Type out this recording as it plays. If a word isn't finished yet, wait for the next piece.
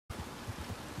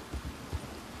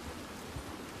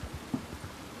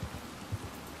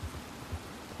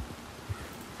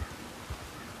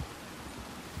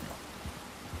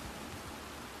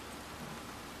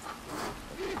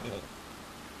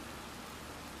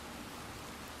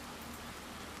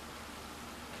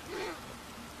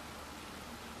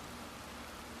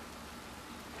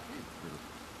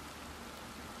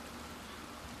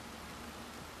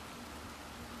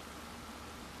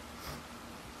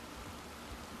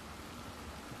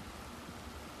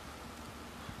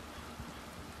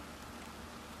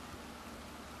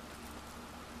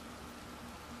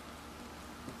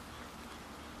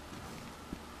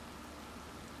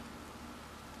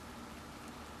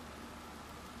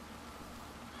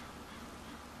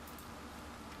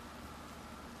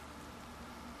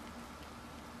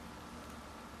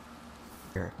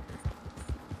Here.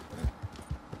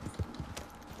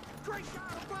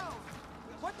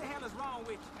 What the hell is wrong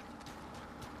with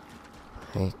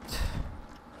Right.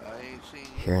 I ain't seen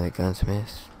you. Here in the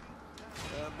gunsmiths.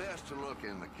 Best to look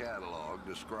in the catalog.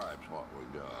 Describes what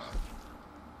we got.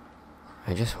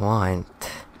 I just want...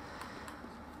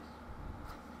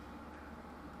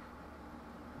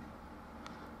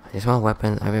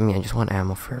 weapons. I mean, I just want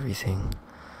ammo for everything.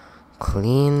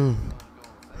 Clean.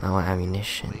 I want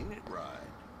ammunition. Clean it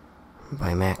right.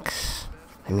 Buy max.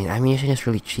 I mean, ammunition is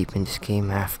really cheap in this game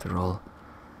after all.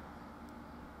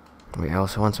 Wait, I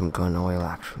also want some gun oil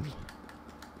actually.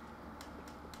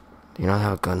 Do you not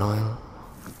have gun oil?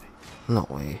 No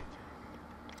way.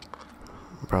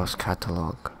 Browse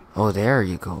catalog. Oh, there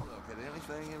you go. Look at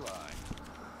anything you like.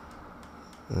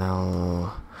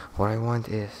 Now, what I want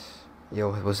is...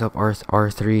 Yo, what's up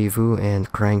R3 Vu and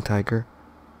Crying Tiger?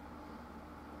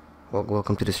 Well,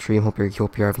 welcome to the stream. Hope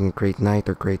you're having a great night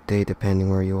or great day depending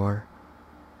where you are.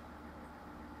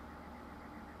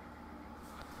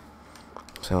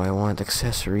 So I want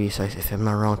accessories. If I'm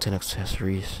not wrong, 10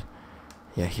 accessories.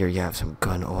 Yeah, here you have some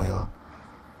gun oil.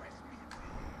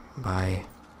 Buy.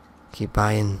 Keep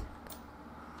buying.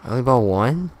 I only bought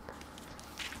one?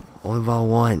 Only bought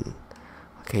one.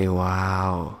 Okay,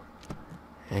 wow.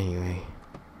 Anyway.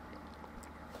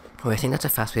 Oh, I think that's a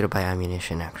fast way to buy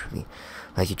ammunition actually.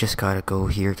 Like you just gotta go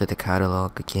here to the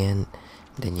catalog again.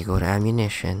 Then you go to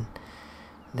ammunition.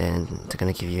 Then they're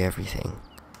gonna give you everything.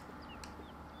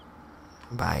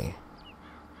 Buy.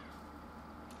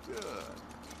 Good.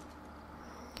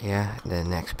 Yeah, the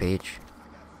next page.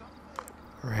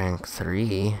 Rank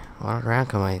 3. What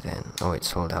rank am I then? Oh, it's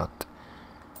sold out.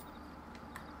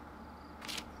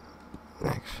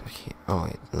 Next. Okay. Oh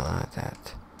wait, no, not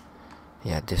that.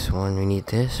 Yeah, this one. We need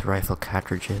this. Rifle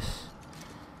cartridges.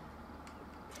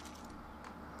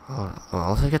 Oh, I'll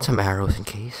also get some arrows in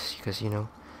case. Because, you know.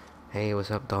 Hey,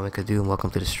 what's up, Domika Doom? Welcome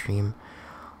to the stream.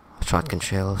 Shotgun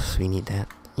shells. We need that.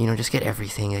 You know, just get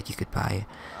everything that you could buy.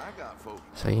 I got folks.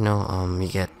 So, you know, you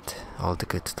get all the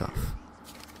good stuff.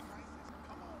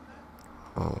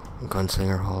 Oh,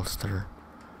 gunslinger holster.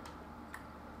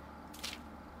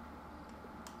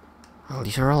 Oh,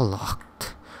 these are all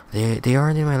locked. They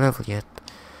aren't in my level yet.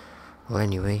 Well,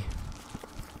 anyway.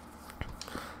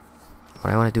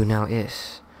 What I want to do now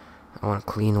is... I want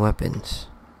to clean weapons.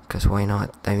 Because why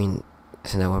not? I mean,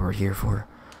 isn't that what we're here for?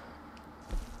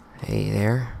 Hey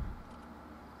there.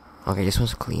 Okay, this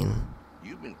one's clean.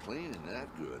 You've been cleaning that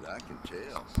good, I can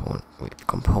tell.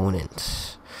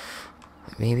 Components.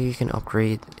 Maybe you can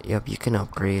upgrade. Yep, you can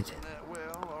upgrade. That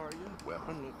well, are you?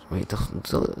 Weapon looks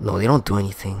Wait, no, they don't do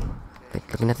anything. Like,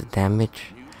 looking at the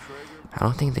damage, new trigger. I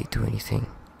don't think they do anything.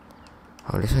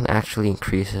 Oh, this one actually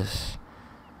increases.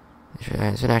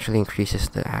 This one actually increases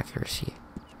the accuracy.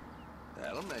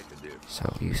 That'll make a difference.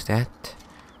 So, use that.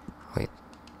 Wait.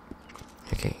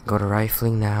 Okay, go to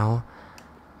rifling now.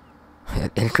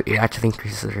 It actually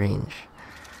increases the range.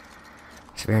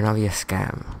 This better not be a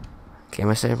scam. Okay,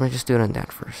 I'm gonna just do it on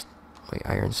that first. Wait,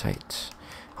 iron sights.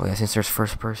 Oh yeah, since there's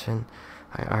first person,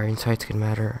 iron sights can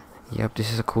matter. Yep,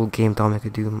 this is a cool game,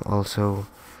 Domika Doom. Also,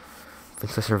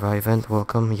 Vince the Survivant,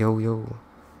 welcome. Yo.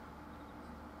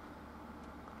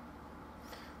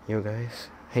 Yo guys.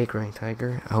 Hey Crying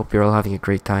Tiger. I hope you're all having a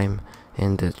great time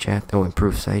in the chat. Oh,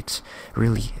 improved sights.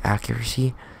 Really,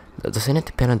 accuracy. Doesn't it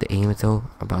depend on the aim though,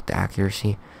 about the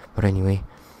accuracy? But anyway,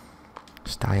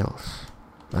 styles.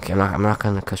 Okay, I'm not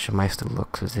gonna customize the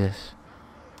looks of this.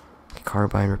 Okay,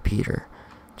 carbine repeater.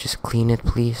 Just clean it,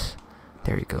 please.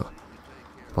 There you go.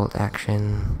 Bolt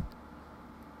action.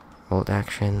 Bolt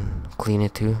action. Clean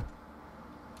it too.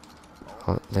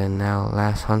 Oh, then now,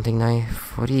 last hunting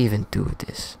knife. What do you even do with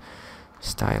this?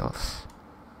 Styles.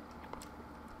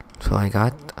 So I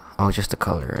got. Oh, just the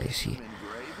color. I see.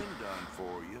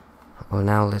 Well,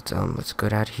 now let's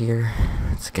get out here.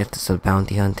 Let's get to some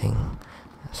bounty hunting.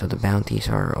 So the bounties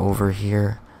are over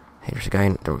here. Hey, there's a guy.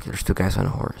 There's two guys on a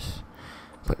horse.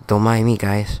 But don't mind me,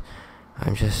 guys.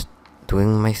 I'm just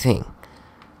doing my thing.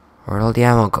 Where'd all the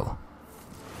ammo go?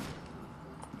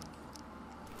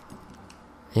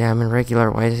 Yeah, I'm in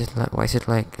regular. Why is it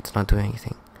like it's not doing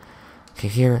anything? Okay,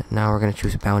 here now we're gonna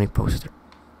choose a bounty poster.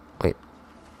 Wait.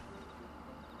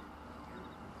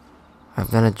 I've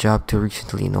done a job too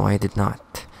recently. No, I did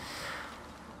not.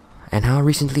 And how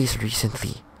recently is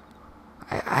recently?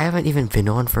 I haven't even been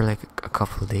on for like a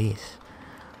couple of days.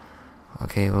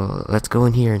 Okay, well, let's go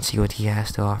in here and see what he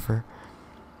has to offer.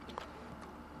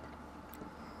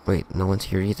 Wait, no one's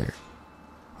here either.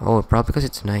 Oh, probably because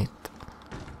it's night.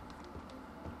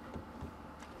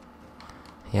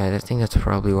 Yeah, I think that's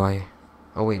probably why.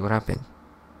 Oh wait, what happened?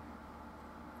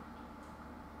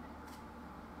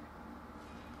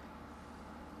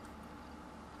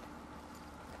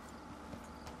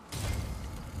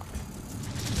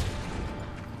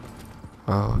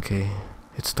 Oh, okay.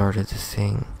 It started this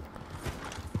thing.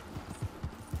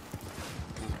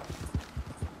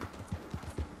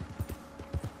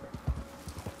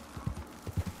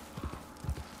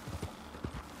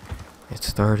 It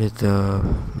started the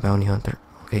bounty hunter.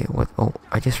 Okay, what? Oh,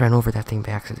 I just ran over that thing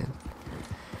by accident.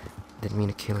 Didn't mean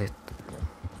to kill it.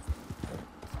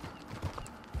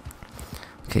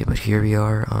 Okay, but here we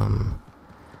are,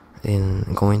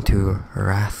 in going to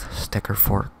Wrath Stecker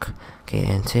Fork. Okay,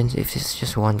 and since if it's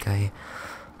just one guy,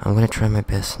 I'm gonna try my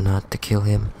best not to kill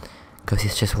him, because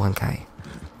he's just one guy.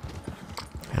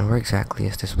 And where exactly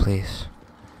is this place?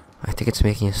 I think it's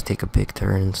making us take a big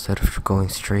turn instead of going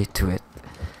straight to it.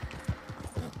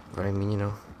 But I mean, you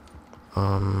know,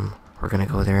 we're gonna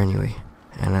go there anyway.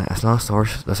 And as long as the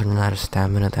horse doesn't run out of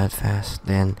stamina that fast,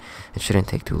 then it shouldn't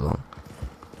take too long.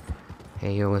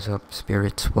 Hey yo, what's up,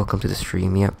 spirits? Welcome to the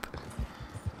stream. Yep.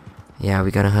 Yeah,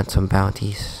 we gotta hunt some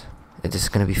bounties. It's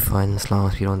just gonna be fun as long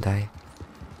as we don't die.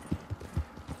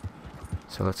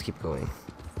 So let's keep going.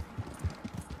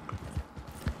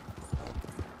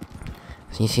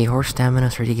 So you see, horse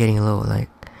stamina's already getting low. Like,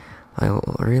 oh,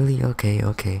 really? Okay,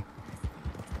 okay.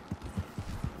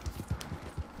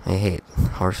 Hey,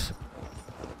 horse.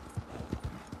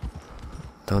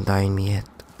 Don't die in me yet.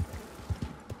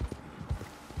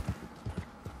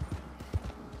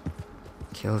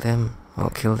 Kill them. Oh,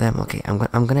 kill them. Okay,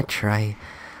 I'm gonna try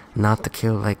not to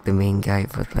kill like the main guy,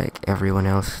 but like everyone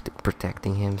else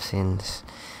protecting him, since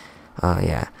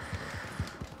yeah.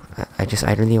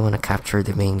 I really want to capture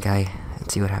the main guy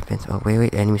and see what happens. Oh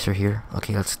wait, enemies are here.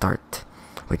 Okay, let's start.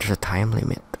 Wait, there's a time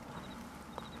limit.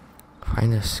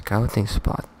 Find a scouting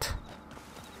spot.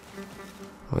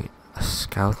 Wait, a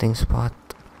scouting spot?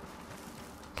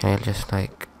 Can I just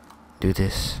like do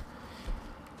this?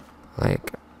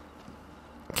 Like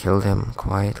kill them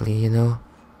quietly, you know?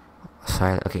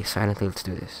 Okay, silently, let's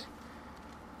do this.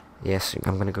 Yes,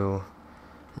 I'm gonna go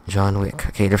John Wick.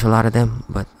 Okay, there's a lot of them,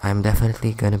 but I'm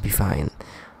definitely gonna be fine.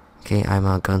 Okay, I'm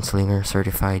a gunslinger,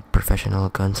 certified professional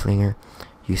gunslinger,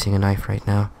 using a knife right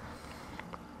now.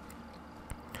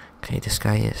 Okay, this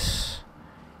guy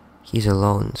he's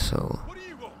alone, so What do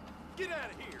you want? Get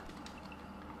out of here.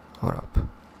 what up?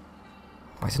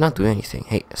 Why is he not doing anything?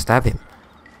 Hey, stab him.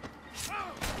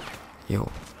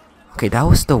 Yo. Okay, that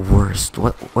was the worst.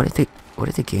 What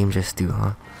did the game just do,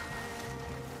 huh?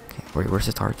 Okay, where's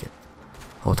the target?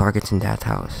 Oh, target's in that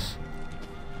house.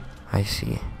 I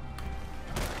see.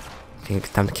 Okay, it's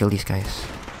time to kill these guys.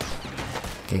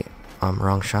 Okay,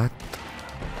 wrong shot.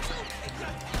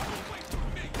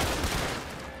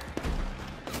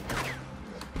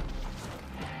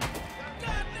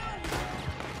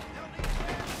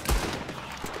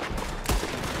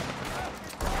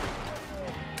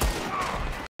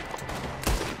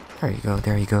 There you go,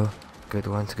 there you go. Good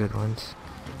ones, good ones.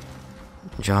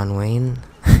 John Wayne.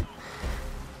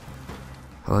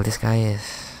 Well, this guy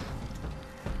is...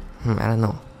 I don't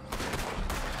know.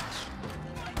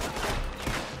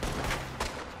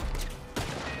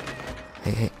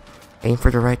 Hey, aim for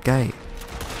the right guy.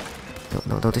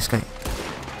 No, this guy.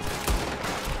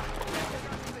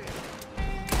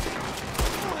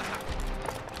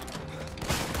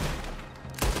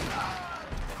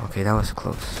 Okay, that was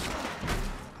close.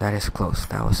 That is close.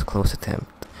 That was a close attempt.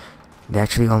 They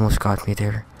actually almost got me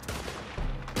there.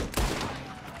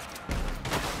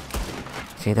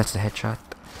 Okay, that's the headshot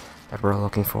that we're all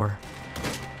looking for.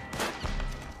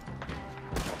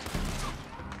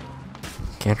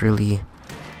 I can't really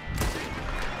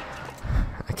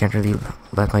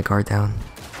let my guard down.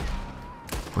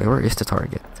 Wait, where is the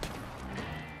target?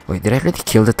 Wait, did I really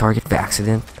kill the target by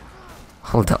accident?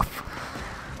 Hold up.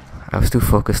 I was too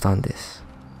focused on this.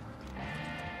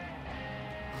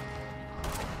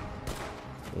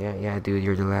 Yeah, dude,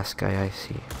 you're the last guy I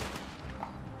see.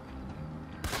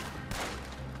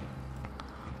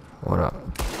 What up?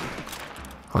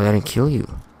 Oh, that didn't kill you.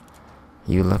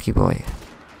 You lucky boy.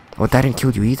 Oh, that didn't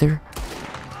kill you either?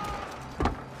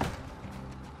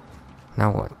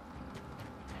 Now what?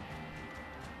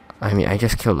 I mean, I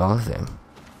just killed all of them.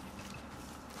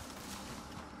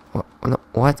 What? No,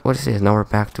 what is this? Now we're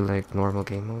back to like normal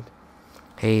game mode.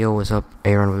 Hey yo, what's up?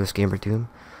 Aaron with this Gamer Doom.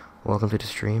 Welcome to the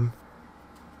stream.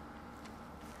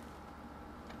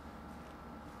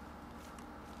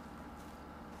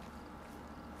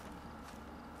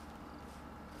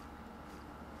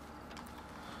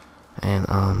 And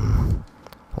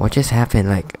what just happened?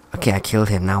 Like, okay, I killed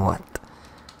him. Now what?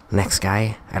 Next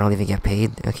guy? I don't even get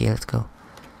paid. Okay, let's go.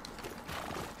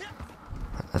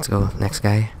 Let's go. Next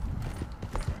guy.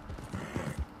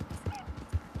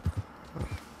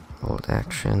 Hold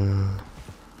action.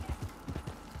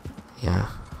 Yeah.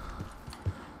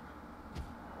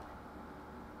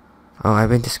 Oh, I've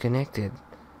been disconnected.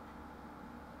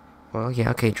 Well, yeah,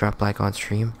 okay, drop like on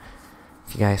stream.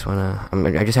 If you guys wanna...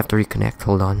 I just have to reconnect,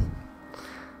 hold on.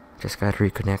 Just gotta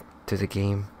reconnect to the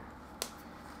game.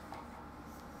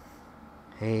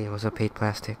 Hey, what's up, 8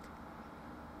 Plastic?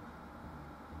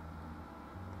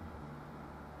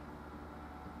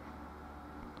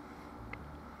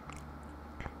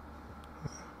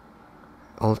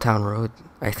 Old Town Road.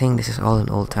 I think this is all an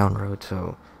Old Town Road,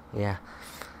 so yeah.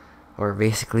 We're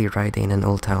basically riding an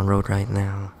Old Town Road right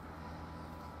now.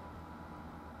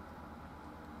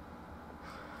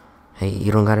 Hey,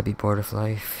 you don't gotta be bored of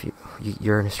life.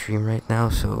 You're in a stream right now,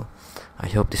 so I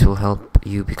hope this will help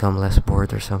you become less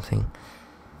bored or something.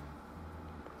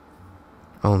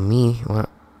 Oh, me? Well,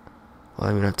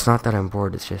 I mean, it's not that I'm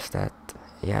bored, it's just that,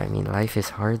 yeah, I mean, life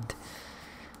is hard.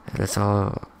 That's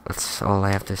all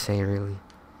I have to say, really.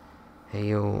 Hey,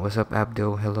 yo, what's up,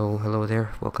 Abdo? Hello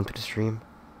there. Welcome to the stream.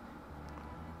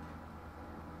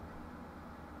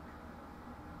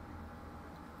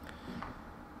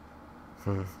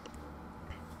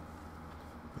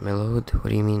 Mellowed? What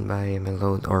do you mean by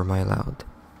mellowed or my loud?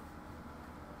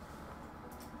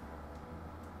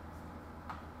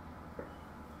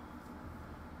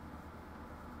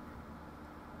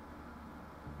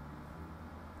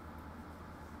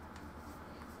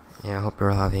 Yeah, I hope you're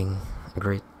all having a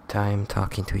great time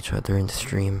talking to each other in the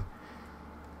stream.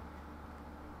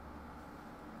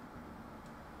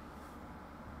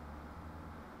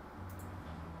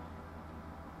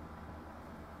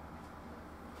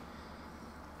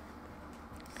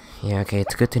 Yeah, okay,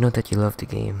 it's good to know that you love the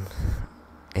game.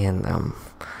 And,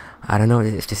 I don't know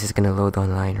if this is gonna load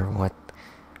online or what.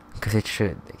 Because it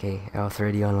should, okay? I was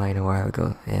already online a while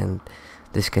ago, and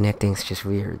disconnecting is just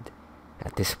weird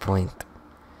at this point.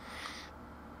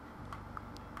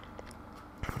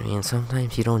 And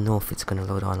sometimes you don't know if it's gonna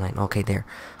load online. Okay, there.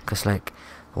 Because, like,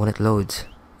 when it loads,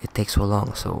 it takes so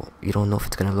long, so you don't know if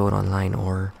it's gonna load online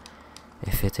or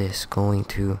if it is going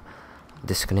to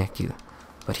disconnect you.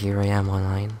 But here I am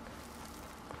online.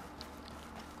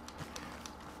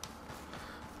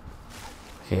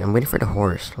 Okay, I'm waiting for the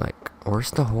horse. Like, where's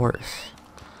the horse?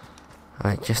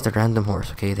 Like, just a random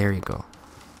horse. Okay, there you go.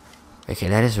 Okay,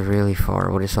 that is really far.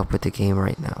 What is up with the game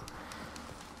right now?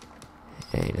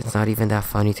 Hey, it's not even that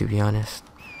funny, to be honest.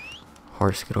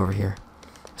 Horse, get over here.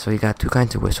 So you got two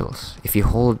kinds of whistles. If you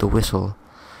hold the whistle,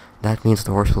 that means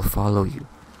the horse will follow you.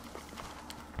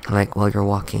 Like, while you're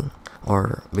walking.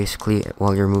 Or, basically,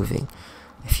 while you're moving.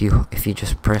 If you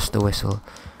just press the whistle,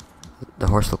 the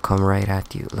horse will come right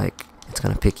at you. Like, it's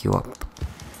gonna pick you up.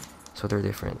 So they're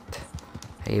different.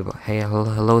 Hey,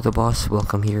 hello the boss.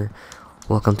 Welcome here.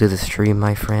 Welcome to the stream,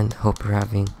 my friend. Hope you're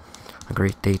having a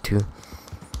great day too.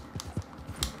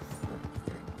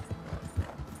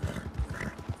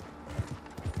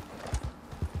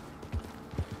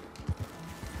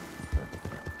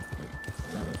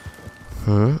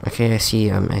 Okay, I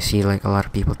see like a lot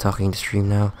of people talking in the stream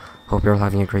now. Hope you're all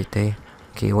having a great day.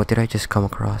 Okay, what did I just come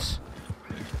across?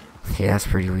 Okay, that's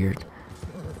pretty weird.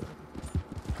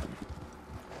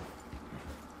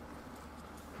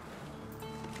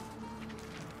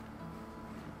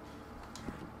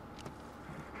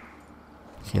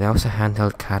 Okay, that was a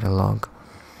handheld catalog.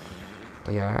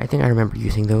 But yeah, I think I remember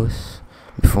using those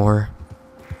before.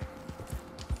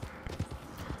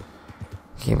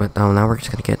 Okay, but now we're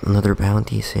just gonna get another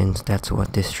bounty since that's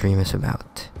what this stream is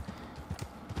about.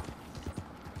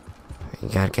 You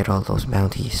gotta get all those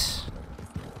bounties.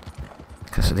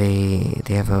 Because they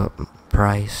have a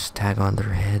price tag on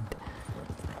their head.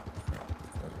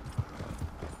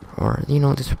 Or, you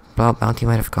know, this bounty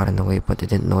might have gotten away, but it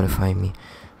didn't notify me.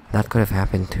 That could have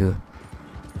happened too.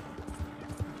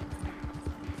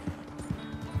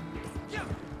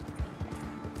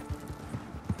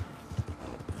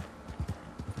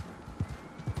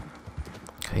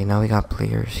 Okay, now we got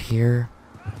players here.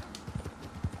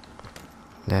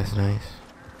 That's nice.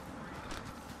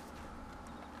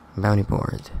 Bounty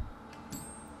board.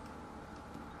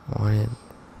 Wanted.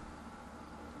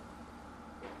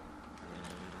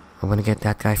 I'm gonna get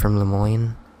that guy from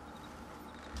Lemoyne.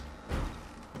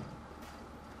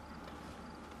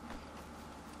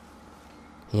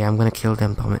 Yeah, I'm gonna kill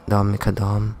them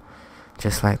Dom,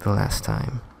 just like the last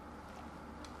time.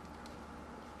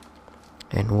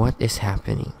 And what is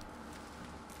happening?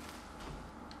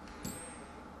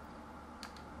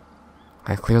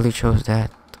 I clearly chose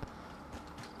that.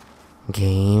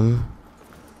 Game.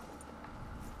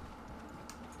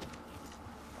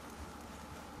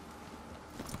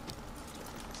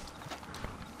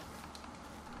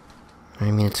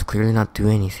 I mean, it's clearly not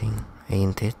doing anything,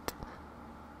 ain't it?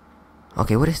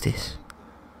 Okay, what is this?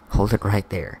 Hold it right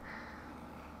there.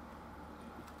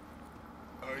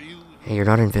 Hey, you're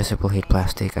not invisible, hate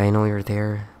plastic. I know you're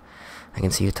there. I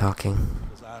can see you talking.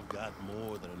 Because I've got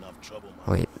more than enough trouble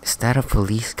Wait, is that a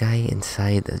police guy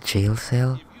inside a jail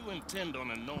cell? If you intend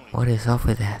on annoying What is up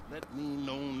with that? let me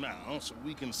know now so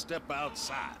we can step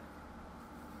outside.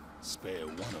 Spare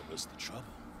one of us the trouble.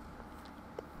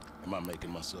 Am I making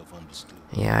myself understood?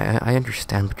 Yeah, I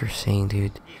understand what you're saying,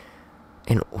 dude.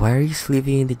 And why are you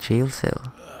sleeping in the jail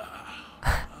cell?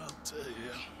 I'll tell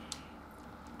you.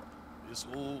 This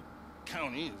whole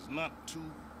county is not too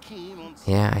keen on...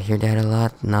 Yeah, I hear that a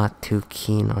lot. Not too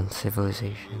keen on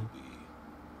civilization.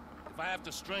 If I have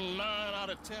to string 9 out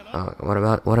of 10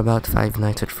 up, What about Five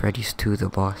Nights at Freddy's 2, the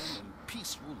boss?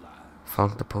 peaceful life.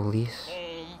 Funk the police?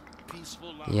 Home,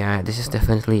 peaceful life. Yeah, this is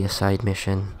definitely a side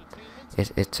mission.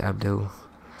 It's Abdo.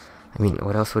 I mean,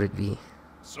 what else would it be?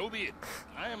 So be it.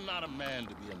 I am not a man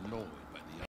to be annoyed